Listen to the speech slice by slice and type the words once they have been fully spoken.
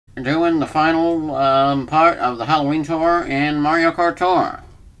doing the final part of the Halloween tour in Mario Kart Tour.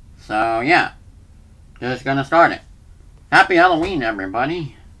 So yeah, just gonna start it. Happy Halloween,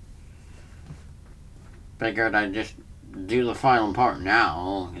 everybody. Figured I'd just do the final part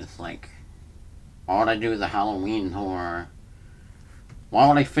now. It's like, why would I do the Halloween tour? Why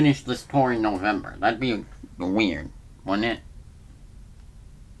would I finish this tour in November? That'd be weird, wouldn't it?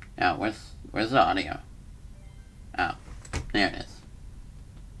 Yeah, where's the audio? Oh, there it is.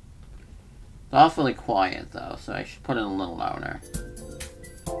 It's awfully quiet though, so I should put it a little louder.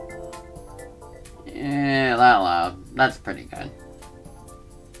 Yeah, that loud. That's pretty good.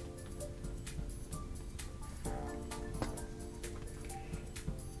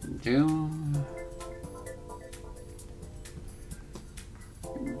 Do.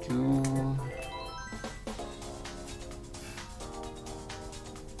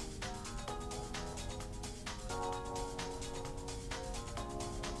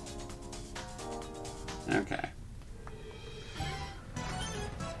 Okay.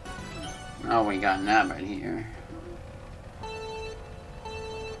 Oh, we got that right here.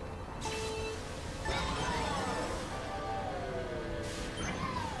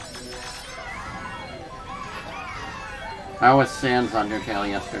 I was Sans Undertale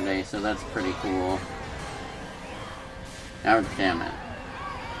yesterday, so that's pretty cool. Oh, damn it.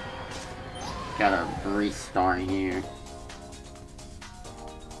 Got a restart here.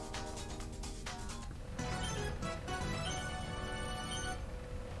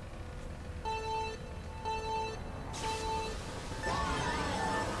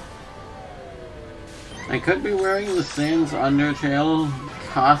 I could be wearing the Sans Undertale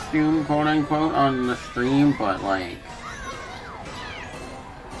costume, quote-unquote, on the stream, but, like,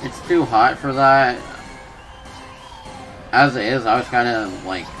 it's too hot for that. As it is, I was kind of,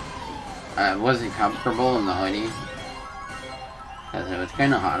 like, I wasn't comfortable in the hoodie, because it was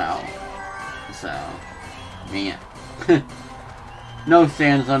kind of hot out. So, man. No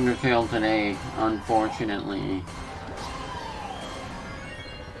Sans Undertale today, unfortunately.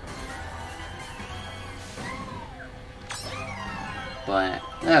 But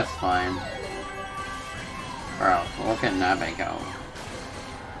that's fine. Bro, look at Nabe go.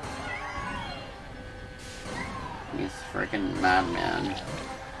 He's freaking madman.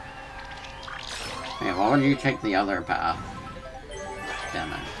 Hey, why would you take the other path?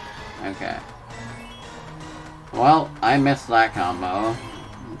 Damn it. Okay. Well, I missed that combo,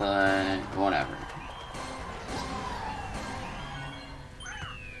 but whatever.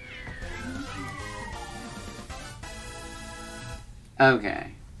 Okay.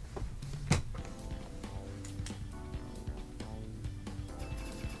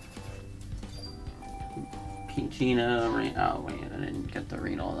 Peachina, oh wait, I didn't get to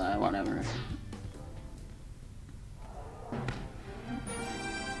read all that, whatever.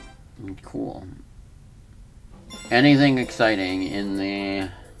 Cool. Anything exciting in the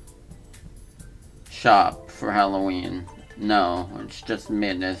shop for Halloween? No, it's just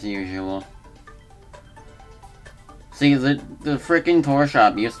mid as usual. See, the freaking tour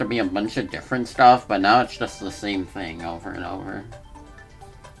shop used to be a bunch of different stuff, but now it's just the same thing over and over.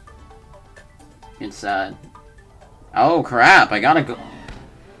 It's sad. Oh crap, I gotta go.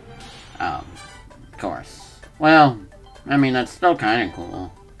 Of course. Well, I mean, that's still kinda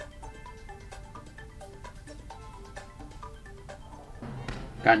cool.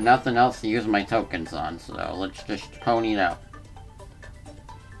 Got nothing else to use my tokens on, so let's just pony it up.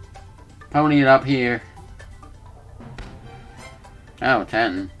 Pony it up here. Oh,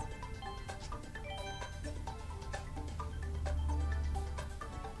 10.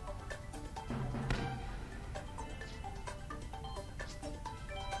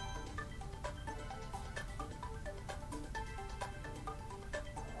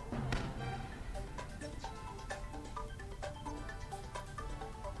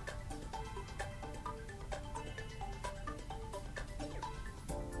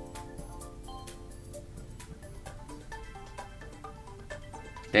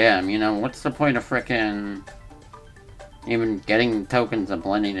 Damn, you know, what's the point of frickin' even getting tokens of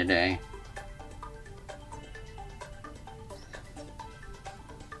plenty today?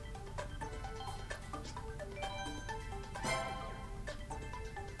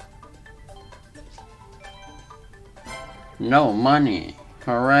 No money.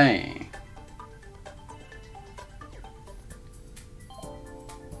 Hooray.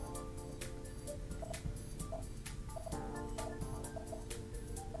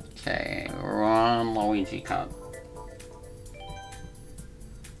 Okay, we're on Luigi Cup.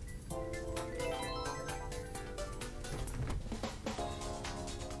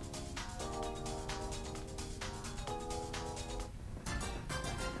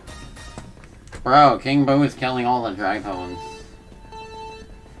 Bro, King Boo is killing all the Dragons.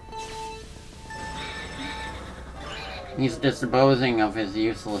 He's disposing of his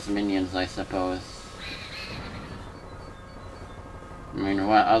useless minions, I suppose. I mean,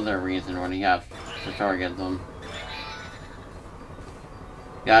 what other reason would he have to target them?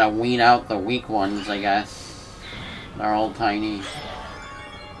 Gotta weed out the weak ones, I guess. They're all tiny.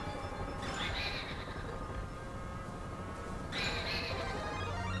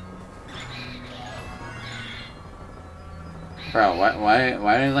 Bro, why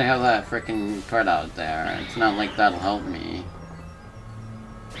do they have that freaking thread out there? It's not like that'll help me.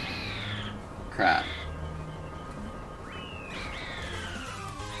 Crap.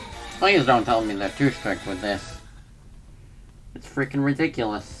 Please don't tell me they're too strict with this. It's freaking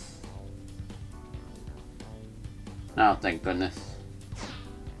ridiculous. Oh, thank goodness.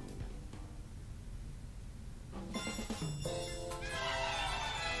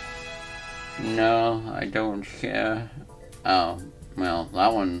 No, I don't share. Oh, well,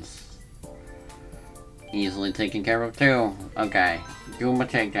 that one's easily taken care of too. Okay, Goomba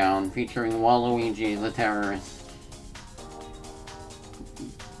Takedown featuring Waluigi the terrorist.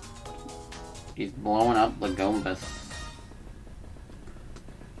 He's blowing up the Goombas.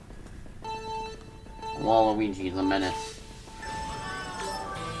 Waluigi the menace.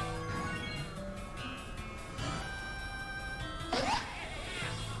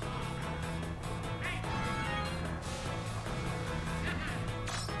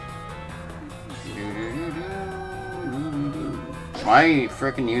 Why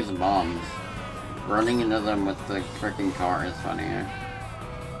frickin' use bombs? Running into them with the frickin' car is funnier.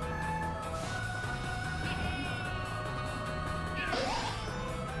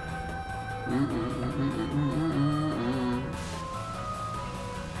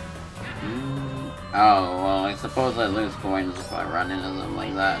 Oh, well, I suppose I lose coins if I run into them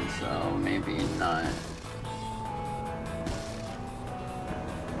like that, so maybe not.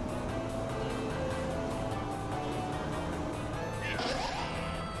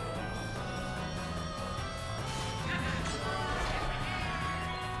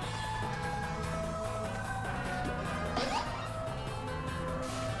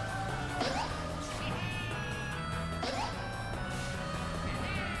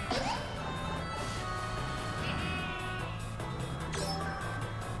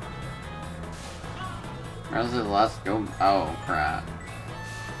 Where's the last go? Oh, crap.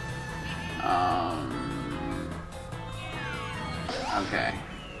 Okay.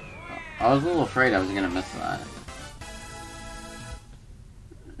 I was a little afraid I was gonna miss that.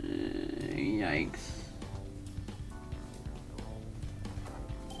 Yikes.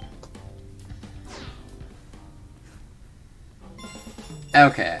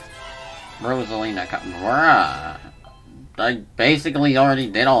 Okay. Rosalina, bruh. I basically already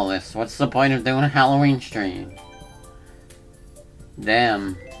did all this. What's the point of doing a Halloween stream?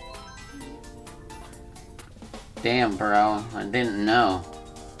 Damn. Damn, bro. I didn't know.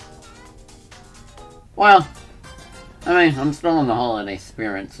 Well, I mean, I'm still in the holiday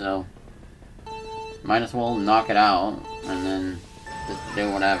spirit, so might as well knock it out and then just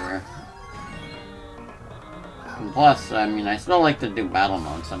do whatever. And plus, I mean, I still like to do battle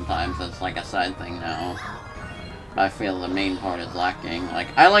mode sometimes as like a side thing now. I feel the main part is lacking. Like,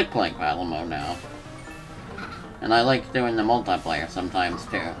 I like playing battle mode now. And I like doing the multiplayer sometimes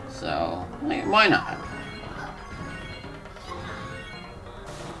too, so like, why not?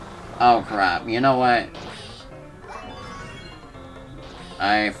 Oh crap, you know what?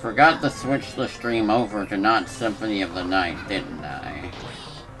 I forgot to switch the stream over to not Symphony of the Night, didn't I?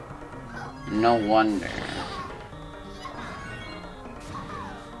 No wonder.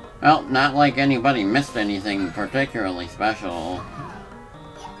 Well, not like anybody missed anything particularly special.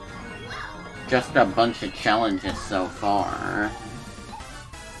 Just a bunch of challenges so far.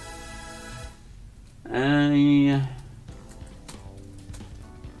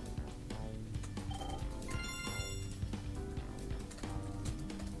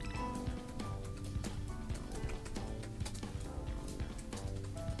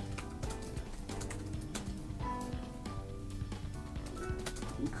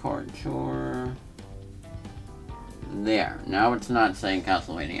 Kart chore. There. Now it's not saying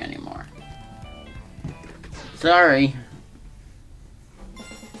Castlevania anymore. Sorry.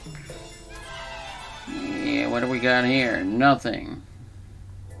 Yeah, what do we got here? Nothing.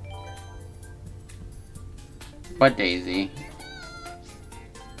 But Daisy.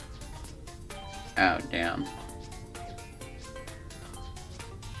 Oh, damn.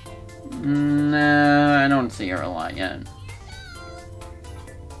 No, I don't see her a lot yet.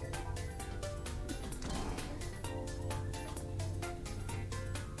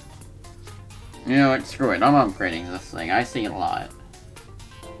 You know what? Screw it. I'm upgrading this thing. I see a lot.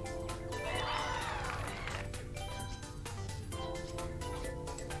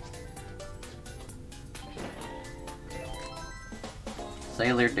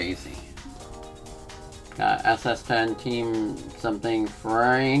 Sailor Daisy. Got SS10, Team something,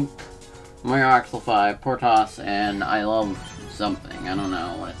 Frank, Mario Axel 5, Portos, and I love something. I don't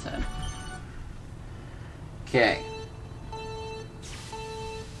know what it said. Okay.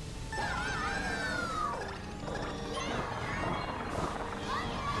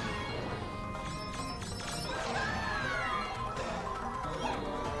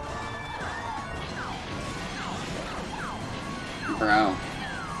 Bro.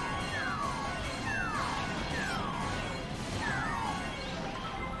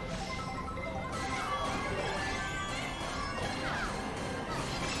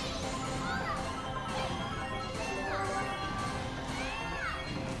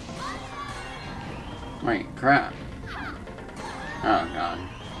 Wait, crap. Oh, God.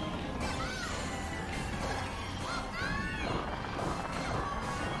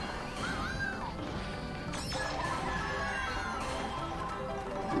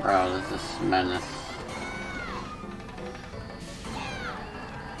 Bro, this is menace.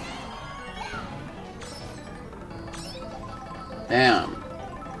 Damn.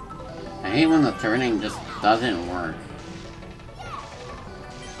 I hate when the turning just doesn't work.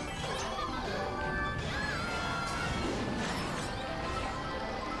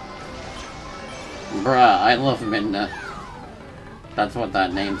 Bruh, I love Midna. That's what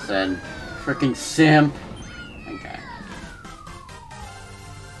that name said. Freaking simp. Okay.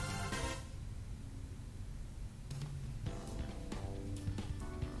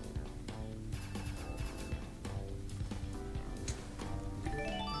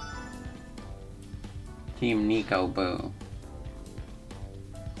 Team Nico Boo.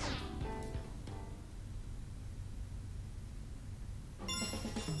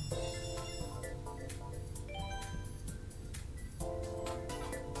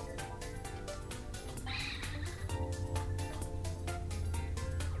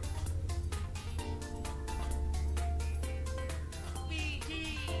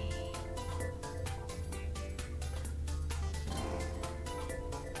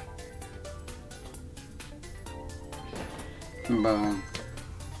 Boom.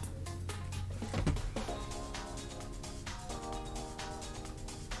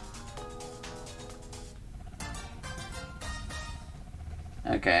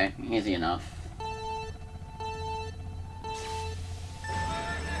 Okay, easy enough.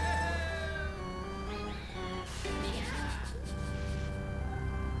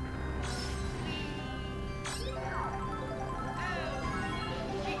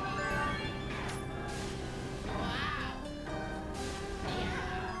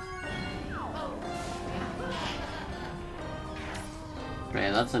 Okay,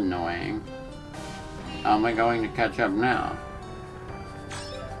 that's annoying. How am I going to catch up now?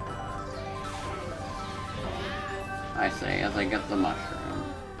 I say, as I get the mushroom.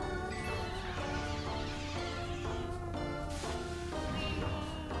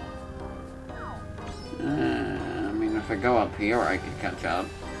 I mean, if I go up here, I could catch up.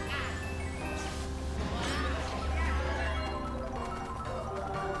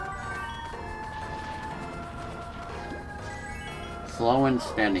 Slow and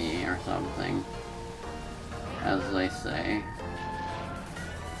steady, or something, as they say.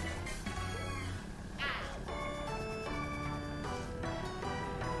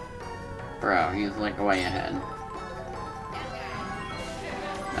 Bro, he's like way ahead.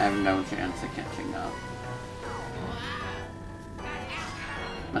 I have no chance of catching up.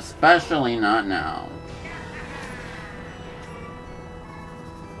 Especially not now.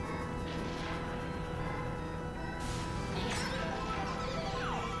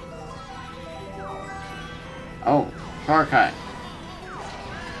 Oh, shortcut.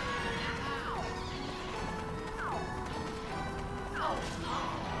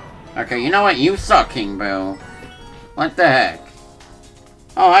 Okay, you know what? You suck, King Boo. What the heck?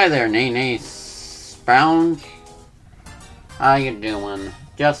 Oh, hi there, Nene Spound. How you doing?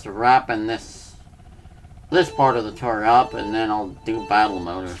 Just wrapping this part of the tour up, and then I'll do battle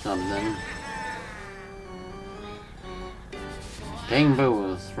mode or something. King Boo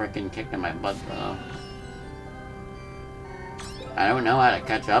was freaking kicking my butt, though. I don't know how to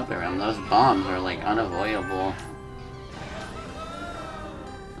catch up to him. Those bombs are like unavoidable.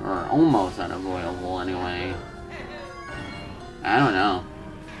 Or almost unavoidable anyway. I don't know.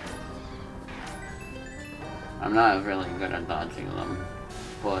 I'm not really good at dodging them.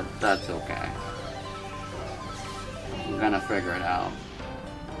 But that's okay. I'm gonna figure it out.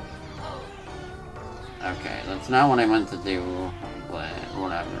 Okay, that's not what I meant to do, but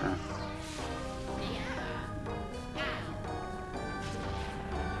whatever.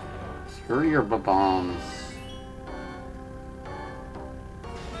 Screw your Bob-ombs.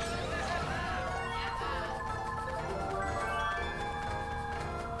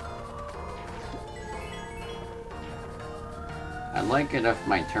 I'd like it if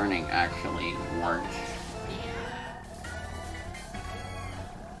my turning actually works.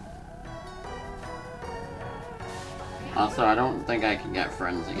 Also, I don't think I can get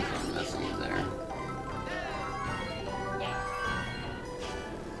frenzies in this either.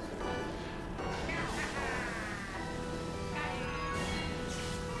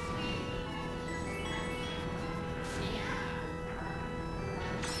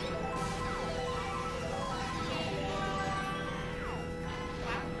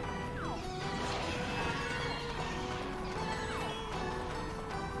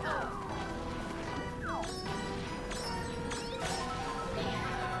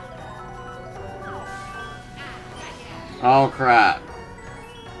 Oh crap.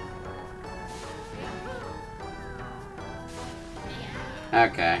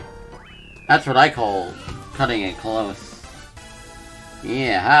 Okay. That's what I call cutting it close.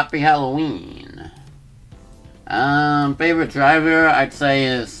 Yeah, happy Halloween. Favorite driver I'd say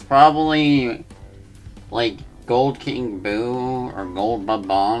is probably like Gold King Boo or Gold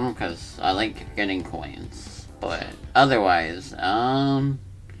Bob-omb, because I like getting coins. But otherwise, I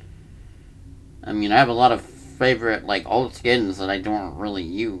mean, I have a lot of favorite like old skins that I don't really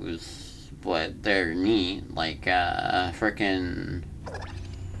use, but they're neat. Like frickin'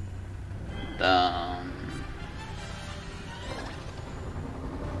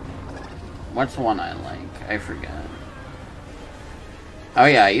 what's one I like? I forget. Oh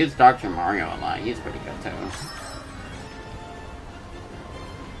yeah, I use Dr. Mario a lot. He's pretty good too.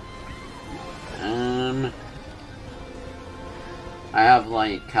 I have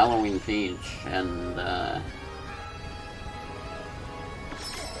like Halloween Peach and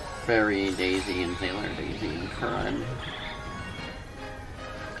Fairy Daisy and Sailor Daisy and Crud.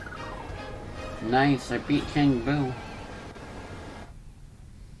 Nice, I beat King Boo.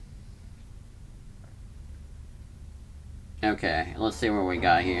 Okay, let's see what we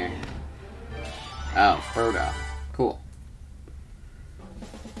got here. Oh, Frodo. Cool.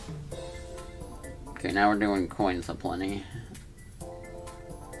 Okay, now we're doing coins aplenty.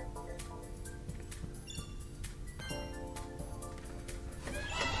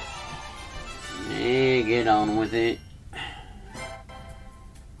 Hey, get on with it.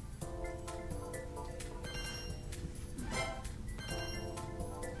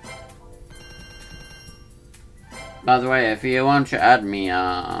 By the way, if you want to add me,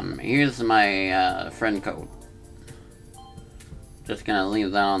 here's my friend code. Just gonna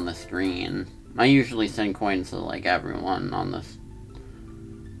leave that on the screen. I usually send coins to like everyone on this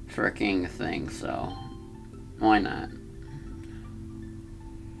fricking thing, so why not?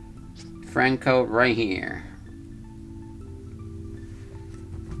 Friend code right here.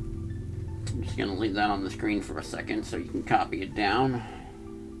 I'm just gonna leave that on the screen for a second so you can copy it down.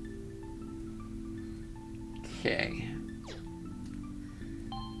 Okay.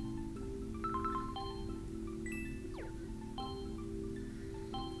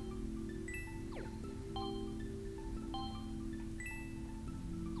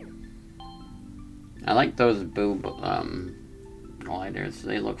 I like those gliders.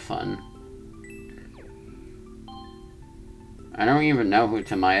 They look fun. I don't even know who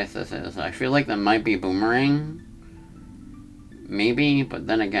Timaeus is. I feel like that might be Boomerang. Maybe, but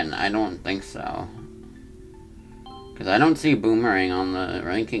then again, I don't think so. Because I don't see Boomerang on the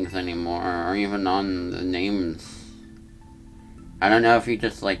rankings anymore, or even on the names. I don't know if he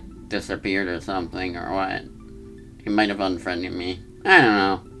just, like, disappeared or something, or what. He might have unfriended me. I don't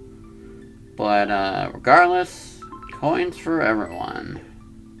know. But, regardless, coins for everyone.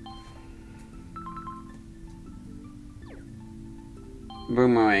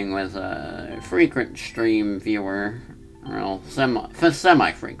 Boomerang was a frequent stream viewer. Well,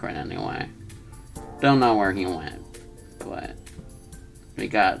 semi-frequent anyway. Don't know where he went, but we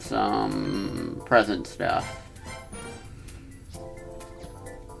got some present stuff.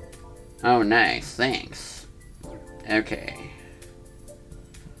 Oh, nice. Thanks. Okay.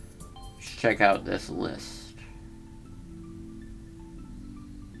 Let's check out this list.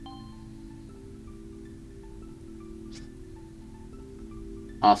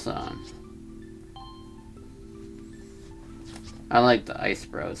 Awesome. I like the Ice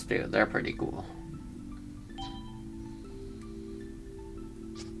Bros too. They're pretty cool.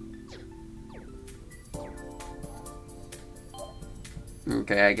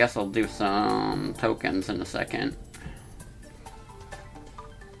 Okay, I guess I'll do some tokens in a second.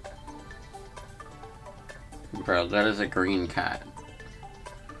 Bro, that is a green cat.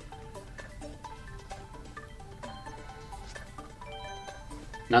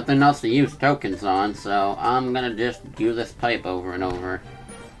 Nothing else to use tokens on, so I'm gonna just do this pipe over and over.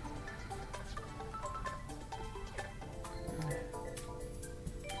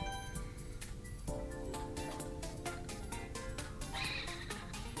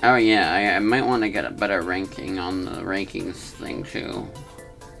 Oh yeah, I might want to get a better ranking on the rankings thing too.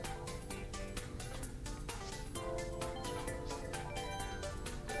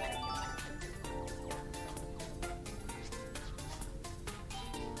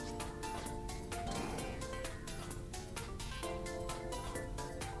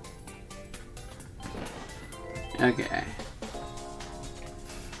 Okay.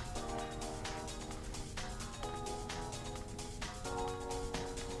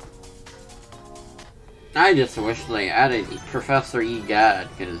 I just wish they added Professor Egad,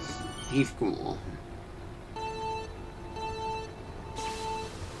 because he's cool.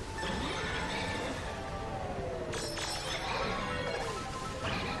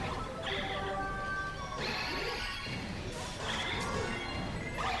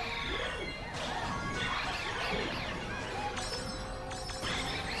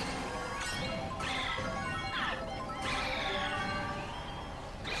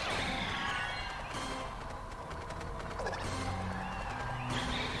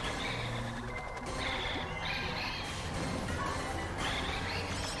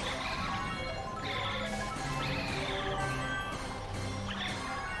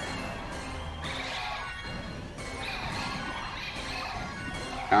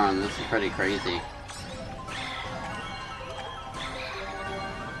 Darn, this is pretty crazy.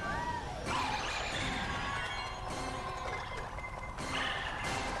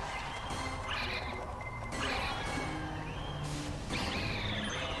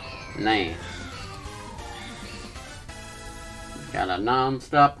 Nice. Got a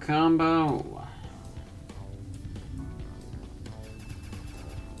non-stop combo.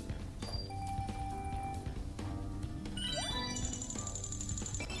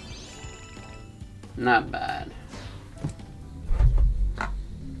 Not bad.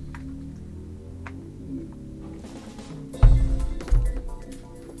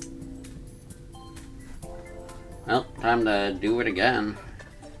 Well, time to do it again.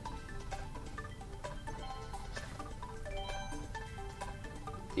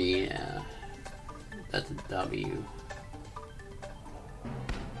 Yeah, that's a W.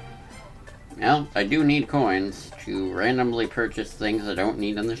 Well, I do need coins to randomly purchase things I don't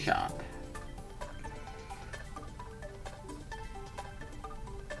need in the shop.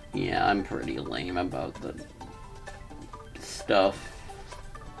 Yeah, I'm pretty lame about the stuff.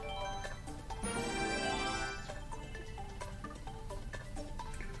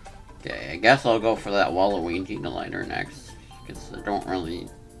 Okay, I guess I'll go for that Waluigi lighter next, because I don't really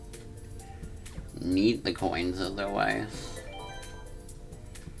need the coins otherwise.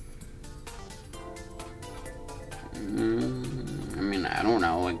 I mean, I don't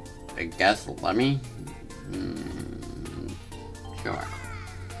know, I guess let me? Sure.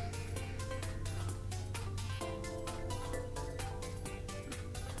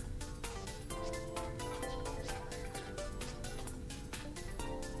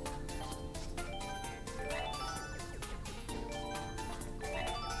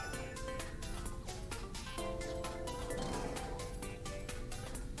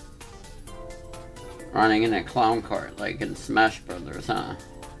 Running in a clown cart like in Smash Brothers, huh?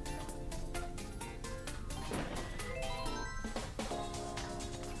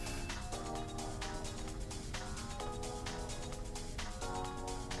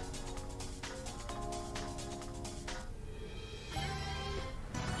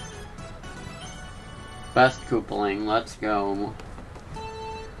 Best Koopaling, let's go.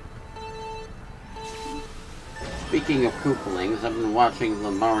 Speaking of Koopalings, I've been watching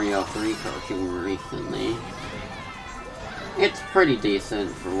the Mario 3 cartoon recently. It's pretty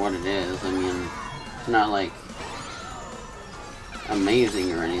decent for what it is. I mean, it's not like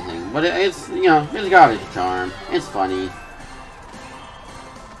amazing or anything, but it's, you know, it's got its charm. It's funny.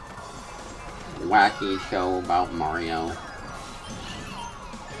 Wacky show about Mario.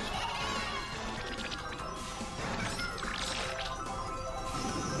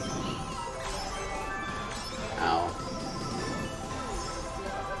 Ow.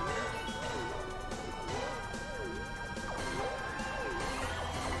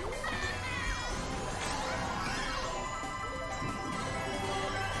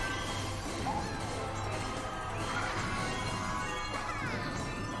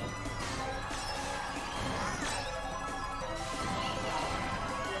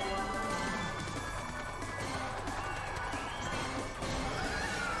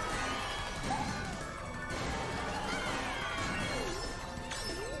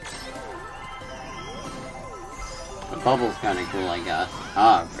 bubble's kind of cool, I guess.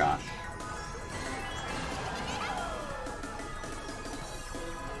 Oh, gosh.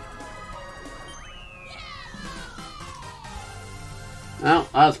 Well,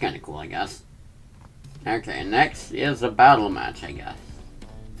 that was kind of cool, I guess. Okay, next is a battle match, I guess.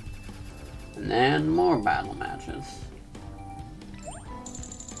 And then more battle matches.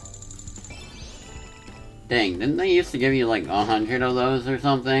 Dang, didn't they used to give you like 100 of those or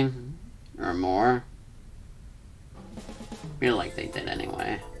something? Or more? I feel like they did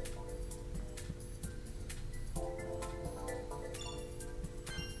anyway.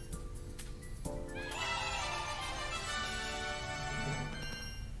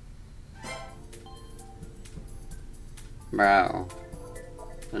 Bro.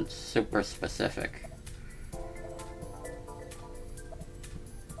 That's super specific.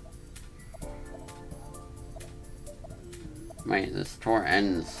 Wait, this tour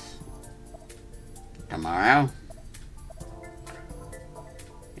ends tomorrow?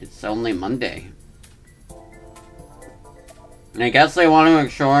 It's only Monday. And I guess they want to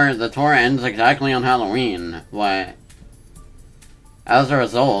make sure the tour ends exactly on Halloween, but as a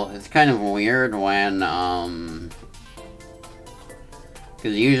result, it's kind of weird when,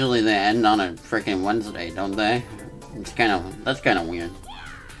 because usually they end on a freaking Wednesday, don't they? It's kind of, that's kind of weird.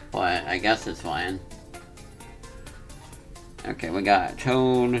 But I guess it's fine. Okay, we got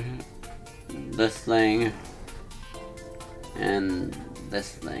Toad, this thing, and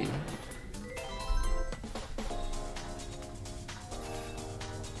this thing.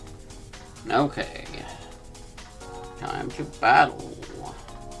 Okay. Time to battle.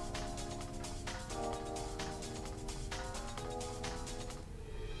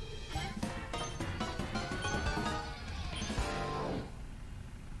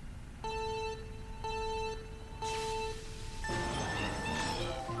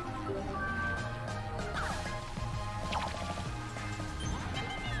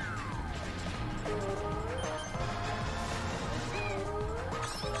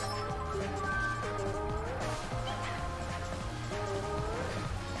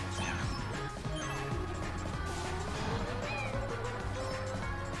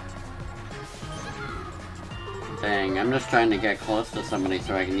 Dang, I'm just trying to get close to somebody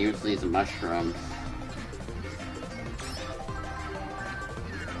so I can use these mushrooms.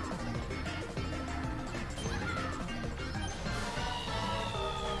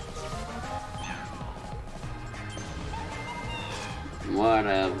 What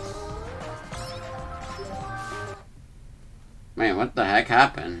else? Wait, what the heck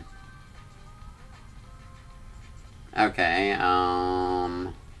happened? Okay,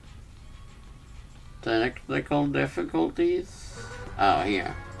 technical difficulties? Oh,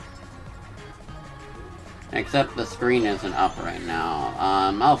 here. Except the screen isn't up right now.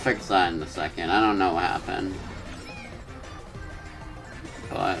 I'll fix that in a second. I don't know what happened.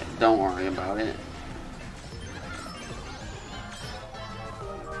 But don't worry about it.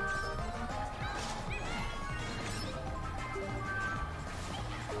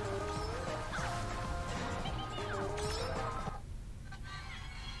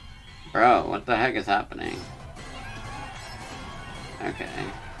 Bro, what the heck is happening? Okay.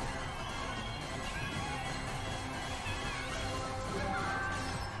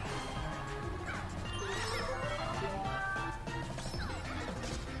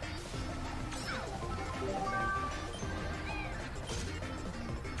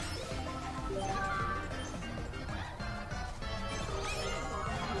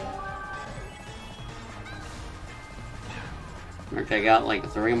 Okay, got like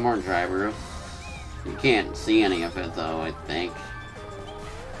 3 more drivers. You can't see any of it though, I think.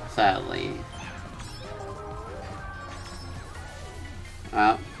 Sadly.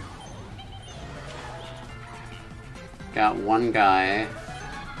 Well. Got one guy.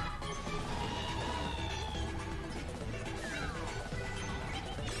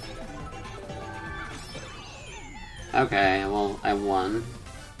 Okay, well, I won.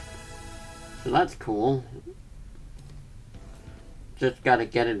 So that's cool. Just gotta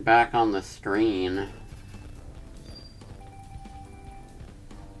get it back on the screen.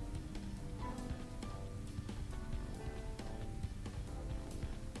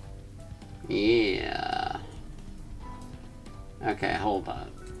 Yeah. Okay, hold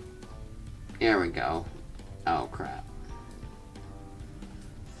up. Here we go. Oh, crap.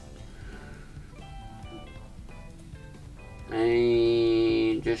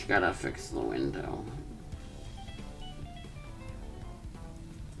 I just gotta fix the window.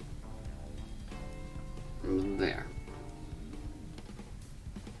 There.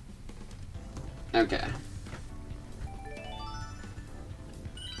 Okay.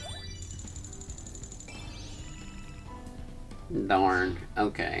 Darn.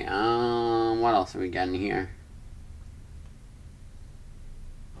 Okay, what else are we getting here?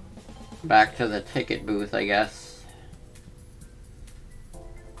 Back to the ticket booth, I guess.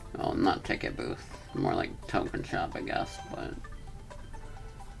 Well, not ticket booth. More like token shop, I guess, but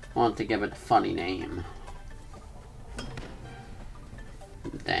I want to give it a funny name.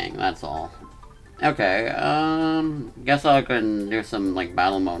 Dang, that's all. Okay, guess I can do some, like,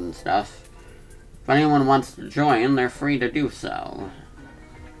 battle mode and stuff. If anyone wants to join, they're free to do so.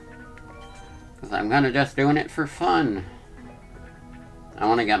 Because I'm kinda just doing it for fun. I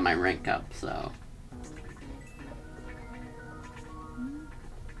want to get my rank up, so...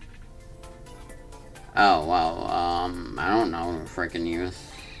 Oh, well, I don't know, freaking use.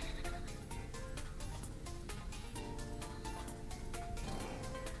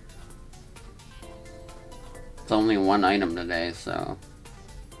 It's only one item today, so...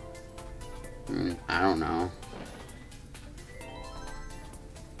 I don't know.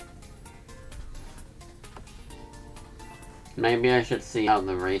 Maybe I should see how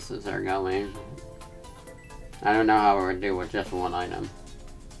the races are going. I don't know how I would do with just one item.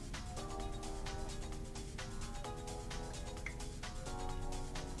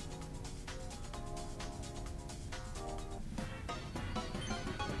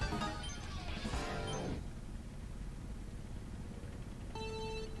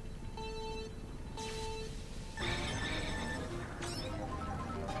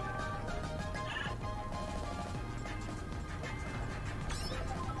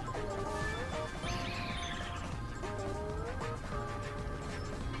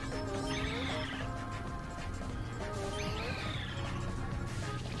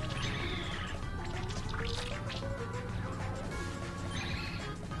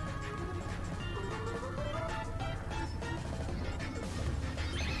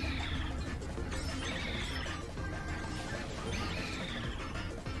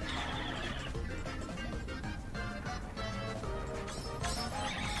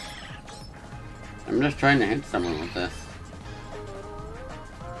 I'm just trying to hit someone with this.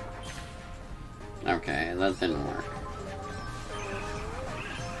 Okay, that didn't work.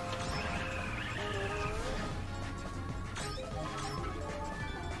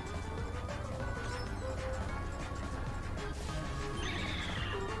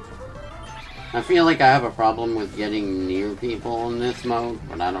 I feel like I have a problem with getting near people in this mode,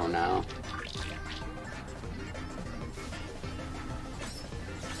 but I don't know.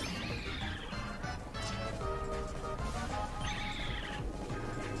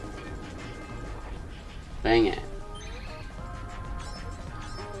 Dang it.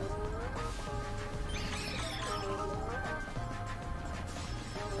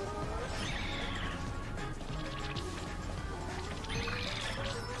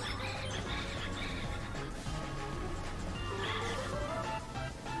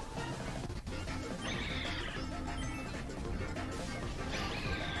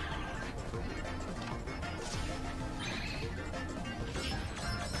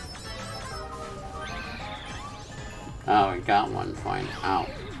 Oh, we got one fine. Ow.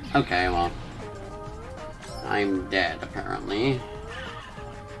 Okay, well. I'm dead, apparently.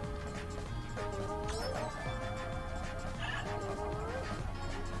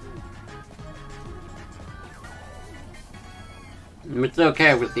 It's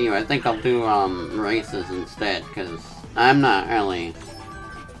okay with you. I think I'll do, races instead, because I'm not really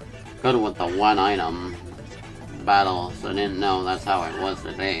good with the one item battles. So I didn't know that's how it was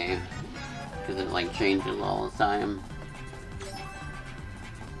today. Because it, like, changes all the time.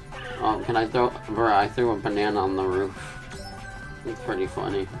 Oh, can I throw... Bruh, I threw a banana on the roof. It's pretty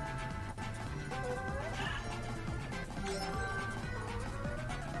funny.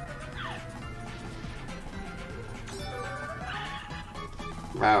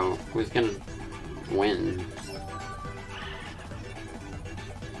 Bro, who's gonna win?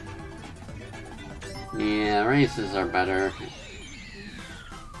 Yeah, races are better.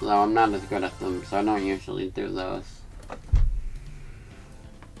 Though I'm not as good at them, so I don't usually do those.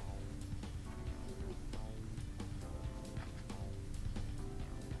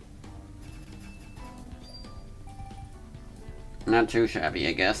 Not too shabby,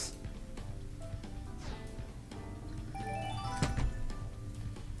 I guess.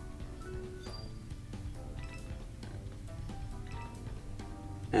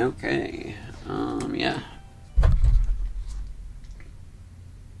 Okay, yeah.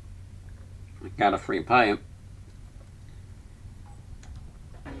 I got a free pipe.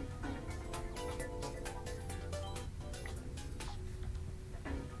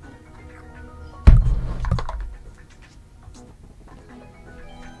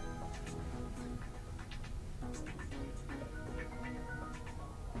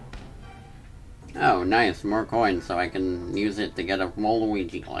 Oh, nice. More coins so I can use it to get a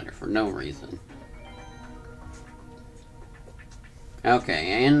Waluigi glider for no reason.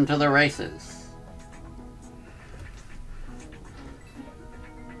 Okay, into the races.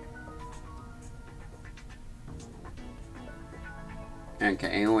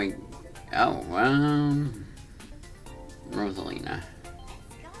 Okay, wait. Oh, Rosalina.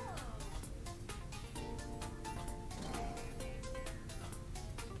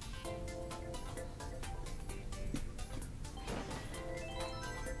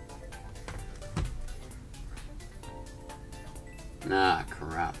 Ah,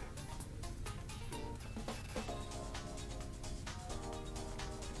 crap.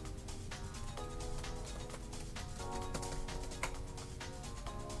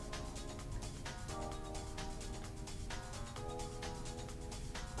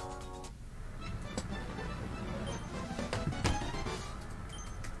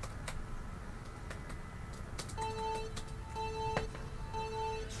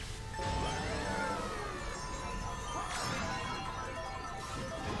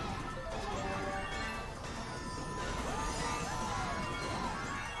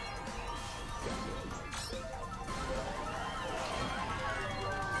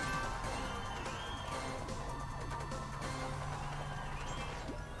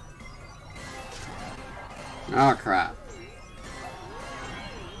 Oh, crap.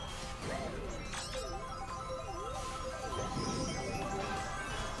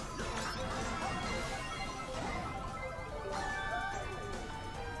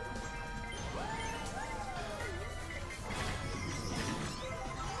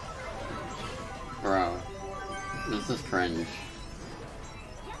 Bro, this is cringe.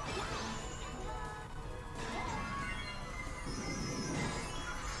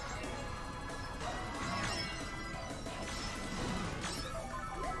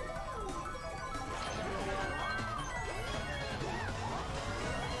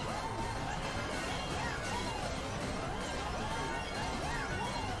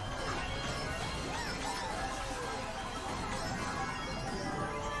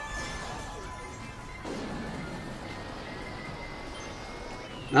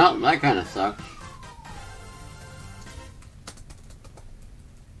 Oh, that kind of sucks.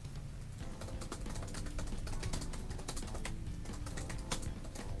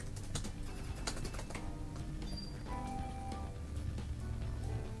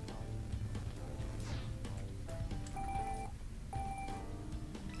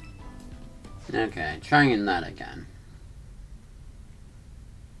 Okay, trying that again.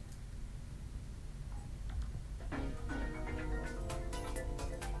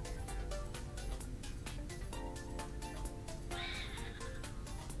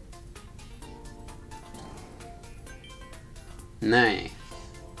 Nice.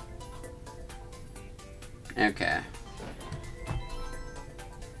 Okay.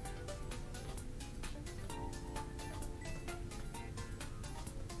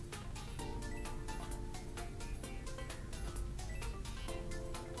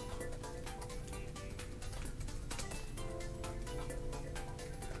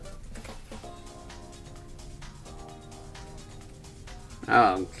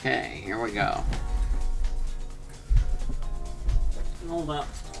 Okay, here we go. Hold up.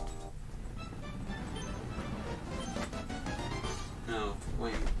 Oh,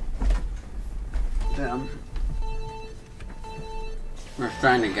 wait. Damn. I was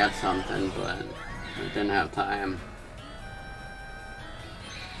trying to get something, but I didn't have time.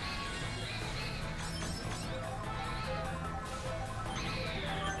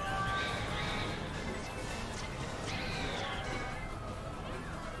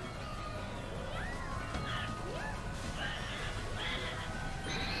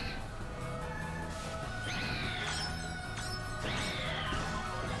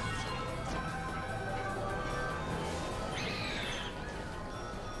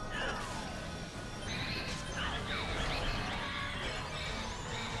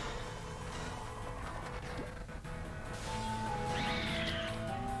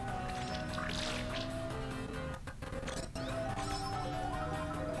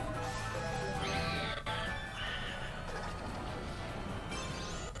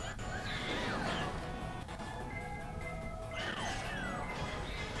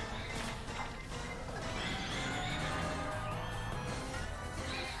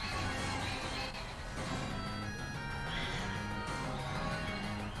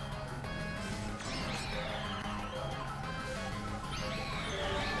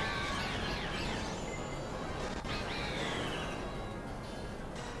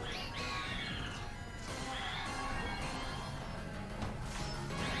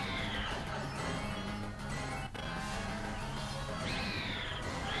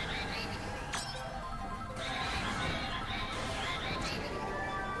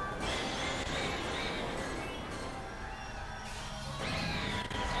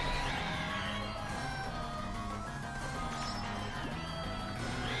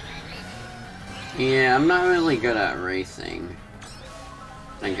 Yeah, I'm not really good at racing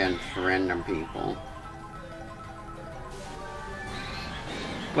against random people.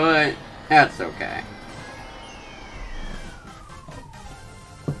 But that's okay.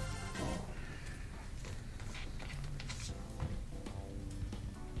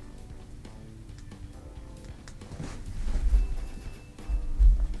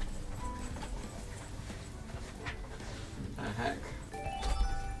 The heck?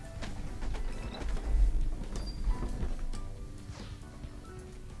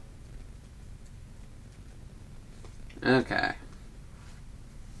 Okay.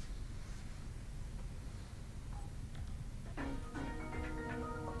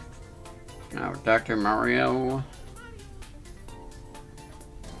 Now, Dr. Mario.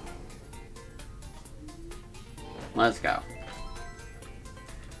 Let's go.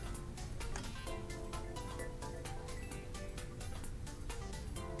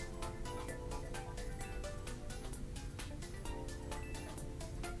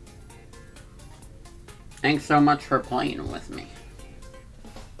 Thanks so much for playing with me.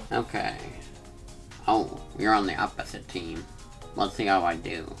 Okay. Oh, you're on the opposite team. Let's see how I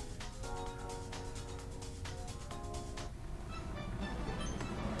do.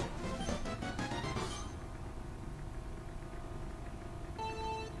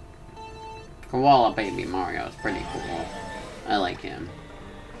 Koala Baby Mario is pretty cool. I like him.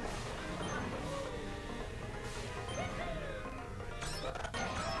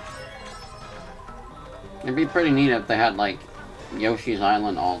 It'd be pretty neat if they had, like, Yoshi's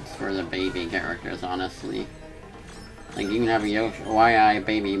Island alts for the baby characters, honestly. Like, you can have a Yoshi, YI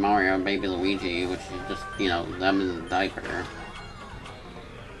Baby Mario and Baby Luigi, which is just, you know, them in the diaper.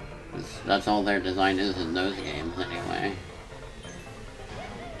 That's all their design is in those games, anyway.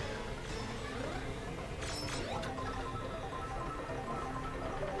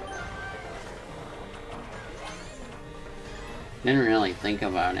 Didn't really think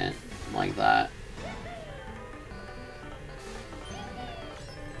about it like that.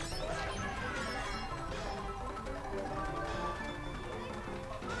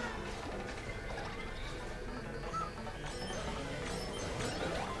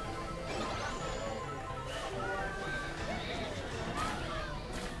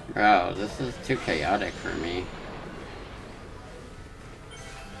 Bro, this is too chaotic for me.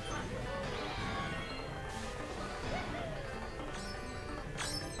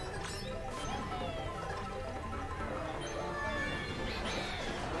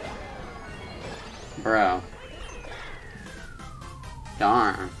 Bro.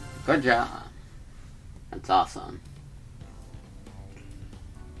 Darn. Good job. That's awesome.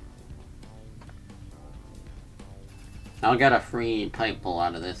 I'll get a free type pull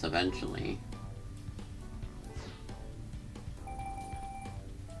out of this eventually.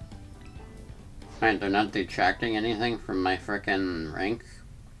 Alright, they're not detracting anything from my frickin' rank?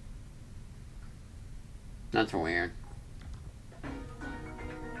 That's weird.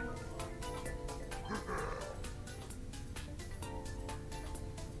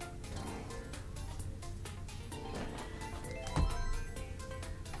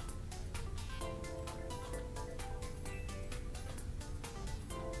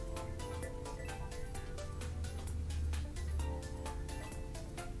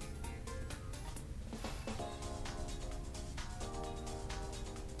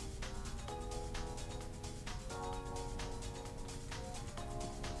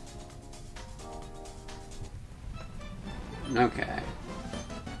 Okay.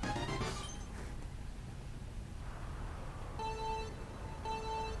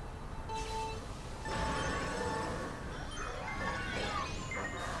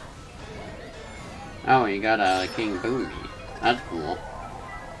 Oh, you got a King Boomy. That's cool.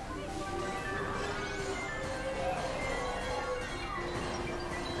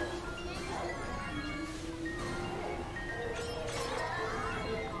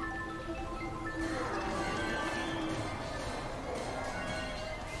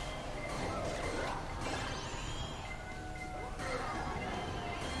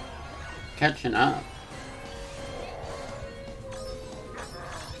 Catching up.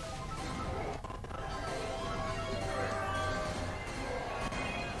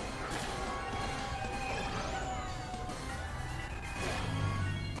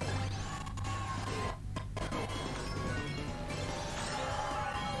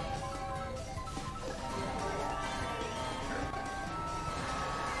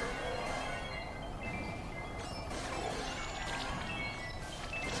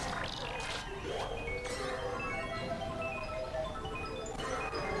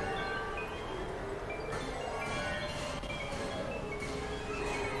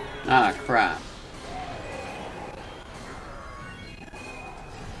 Ah, crap.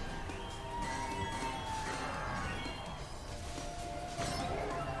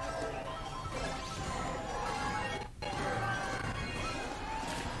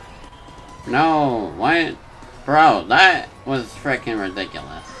 No, what? Bro, that was freaking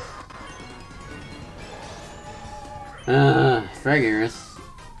ridiculous. Figures.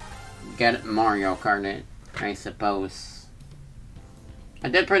 Get Mario Kart it, I suppose. I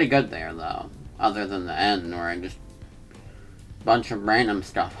did pretty good there, though. Other than the end, where I just... bunch of random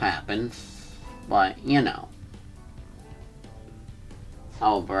stuff happens. But, you know.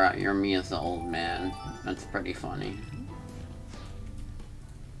 Oh, bro, you're me as the old man. That's pretty funny.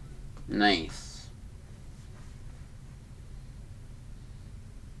 Nice.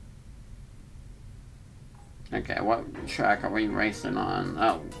 Okay, what track are we racing on?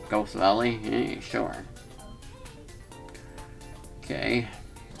 Oh, Ghost Valley? Yeah, sure. Okay.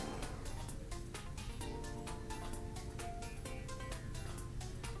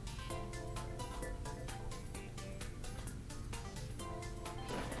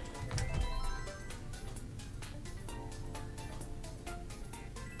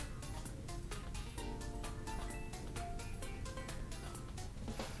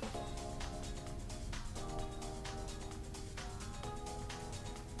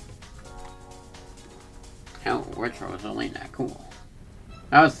 Oh, which Rosalina? Cool.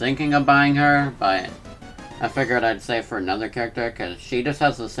 I was thinking of buying her, but I figured I'd save for another character, because she just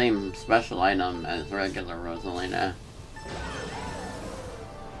has the same special item as regular Rosalina.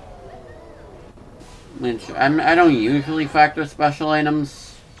 Which, I don't usually factor special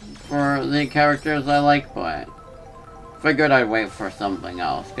items for the characters I like, but figured I'd wait for something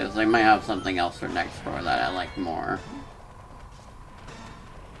else, because they might have something else for next store that I like more.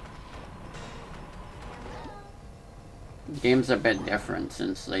 The game's a bit different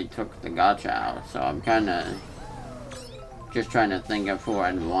since they took the gacha out, so I'm kinda just trying to think of who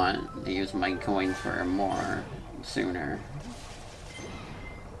I'd want to use my coins for more sooner.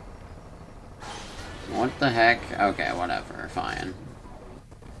 What the heck? Okay, whatever, fine.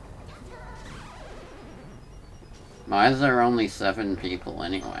 Why is there only 7 people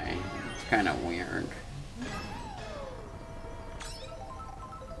anyway? It's kinda weird.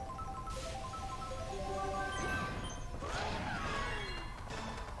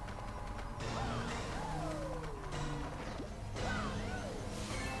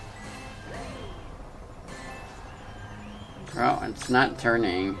 Bro, it's not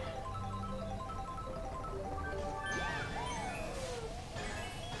turning.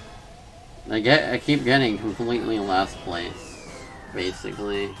 I keep getting completely last place,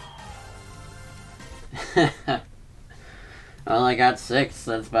 basically. Well, I got 6,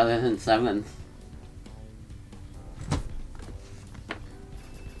 that's better than 7th.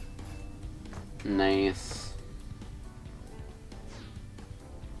 Nice.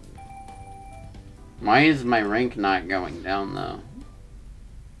 Why is my rank not going down, though?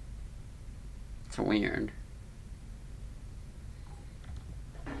 It's weird.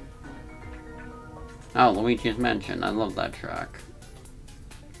 Oh, Luigi's Mansion. I love that track.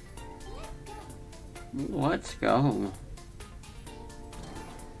 Let's go.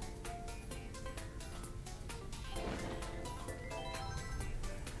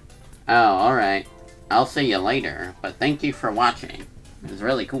 Oh, alright. I'll see you later, but thank you for watching. It was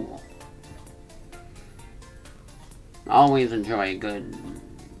really cool. Always enjoy a good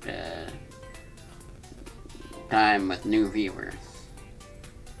time with new viewers.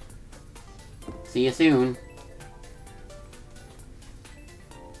 See you soon.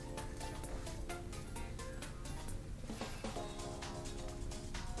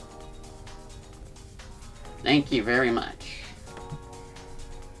 Thank you very much.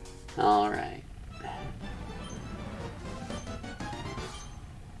 Alright.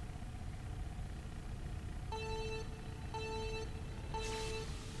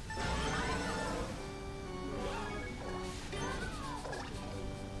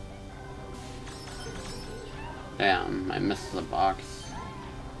 Damn, I missed the box.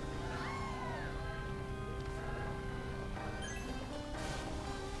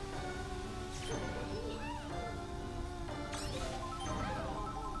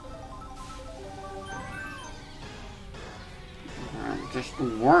 Just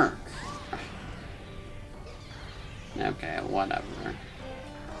work. Okay, whatever.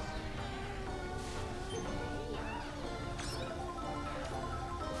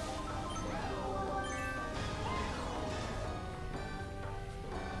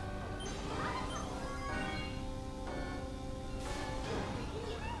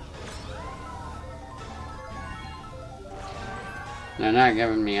 They're not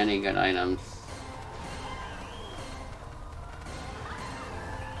giving me any good items.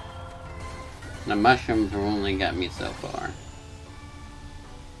 The mushrooms will only get me so far.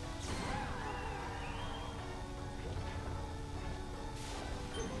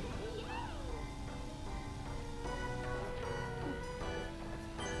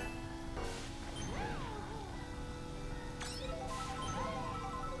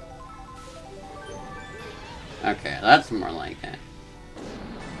 Okay, that's more like it.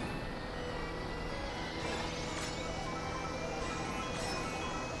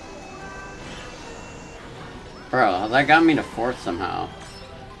 Bro, that got me to 4th somehow.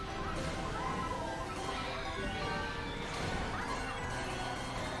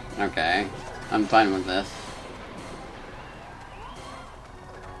 Okay, I'm fine with this.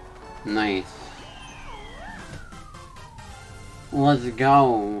 Nice. Let's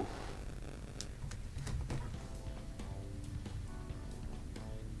go.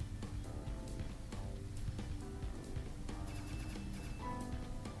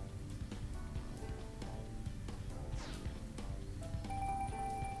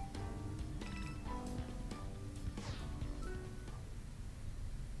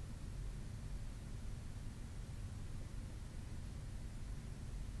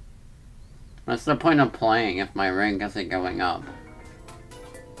 What's the point of playing if my rank isn't going up?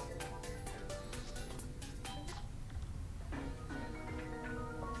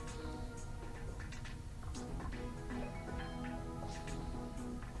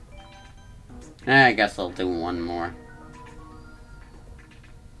 I guess I'll do one more.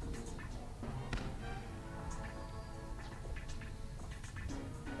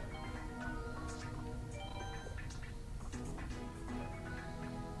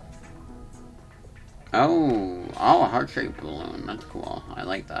 Oh, a heart-shaped balloon. That's cool. I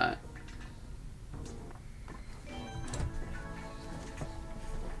like that.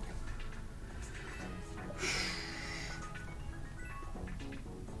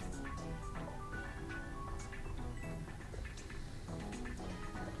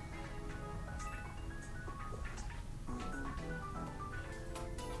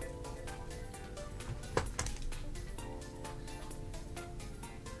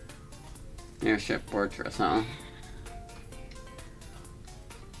 Airship Fortress, huh?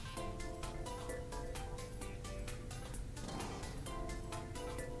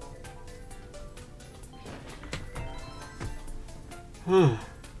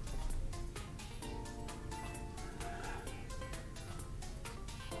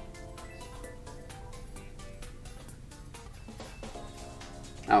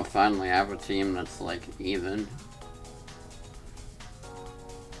 Oh, finally, I have a team that's, like, even.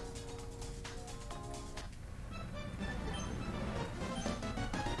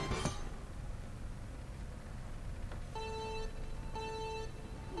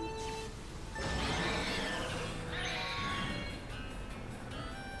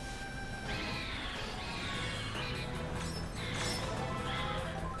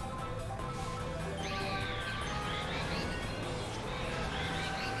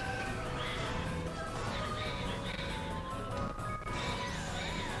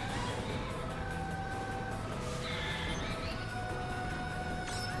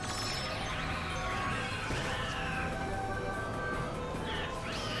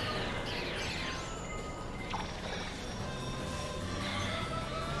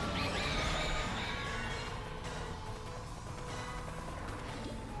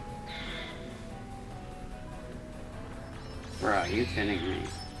 Bro, are you kidding me?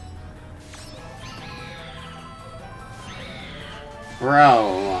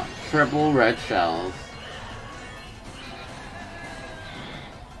 Bro, triple red shells.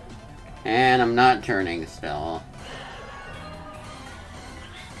 And I'm not turning still.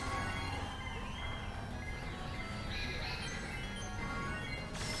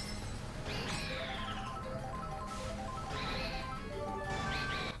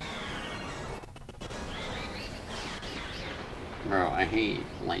 Bro, I hate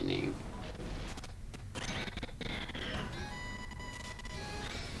lightning.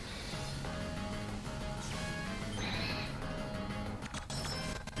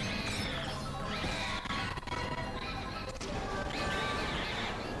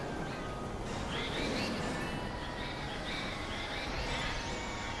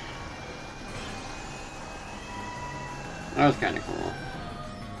 That was kind of cool.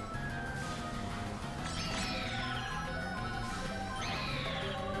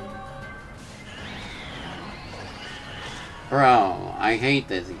 Bro, I hate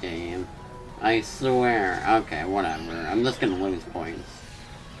this game. I swear. Okay, whatever. I'm just gonna lose points.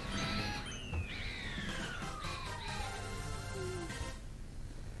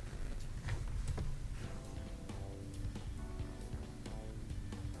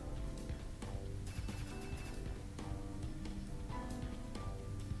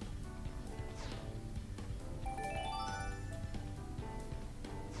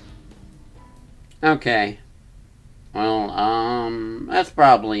 Okay. Well, that's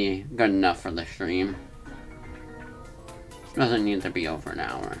probably good enough for the stream. Doesn't need to be over an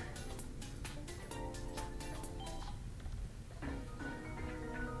hour.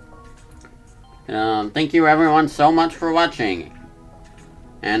 Thank you everyone so much for watching.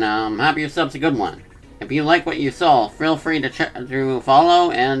 And have yourselves a good one. If you like what you saw, feel free to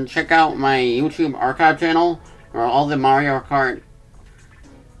follow and check out my YouTube archive channel where all the Mario Kart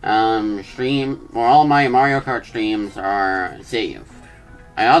all my Mario Kart streams are saved.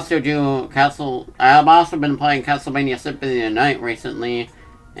 I also do I've also been playing Castlevania Symphony of the Night recently,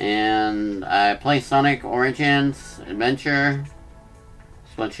 and I play Sonic Origins Adventure,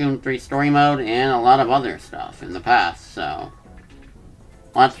 Splatoon 3 Story Mode, and a lot of other stuff in the past, so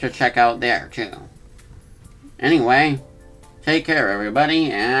lots to check out there too. Anyway, take care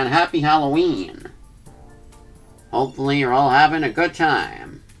everybody, and happy Halloween! Hopefully you're all having a good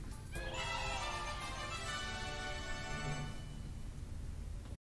time.